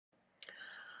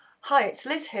Hi, it's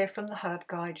Liz here from the Herb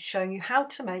Guide, showing you how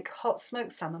to make hot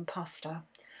smoked salmon pasta.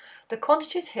 The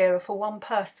quantities here are for one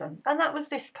person, and that was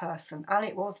this person, and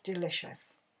it was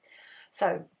delicious.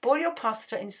 So, boil your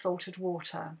pasta in salted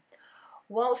water.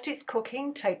 Whilst it's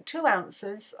cooking, take 2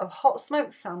 ounces of hot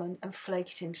smoked salmon and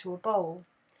flake it into a bowl.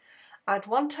 Add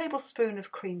 1 tablespoon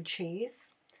of cream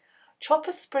cheese. Chop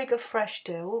a sprig of fresh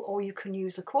dill, or you can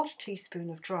use a 1/4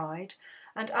 teaspoon of dried,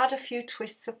 and add a few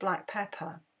twists of black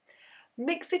pepper.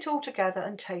 Mix it all together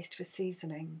and taste for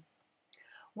seasoning.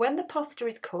 When the pasta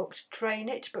is cooked, drain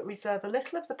it but reserve a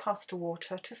little of the pasta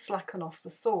water to slacken off the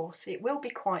sauce. It will be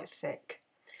quite thick.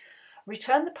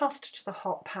 Return the pasta to the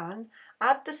hot pan,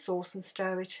 add the sauce and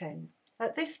stir it in.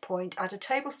 At this point, add a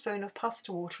tablespoon of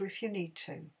pasta water if you need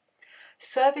to.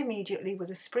 Serve immediately with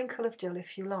a sprinkle of dill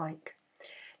if you like.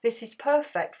 This is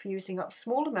perfect for using up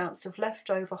small amounts of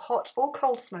leftover hot or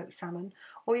cold smoked salmon,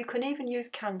 or you can even use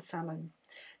canned salmon.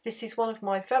 This is one of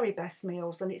my very best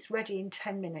meals and it's ready in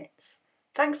 10 minutes.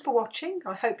 Thanks for watching.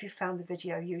 I hope you found the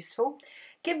video useful.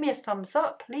 Give me a thumbs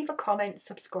up, leave a comment,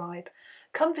 subscribe.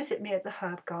 Come visit me at the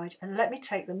Herb Guide and let me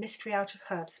take the mystery out of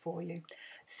herbs for you.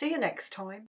 See you next time.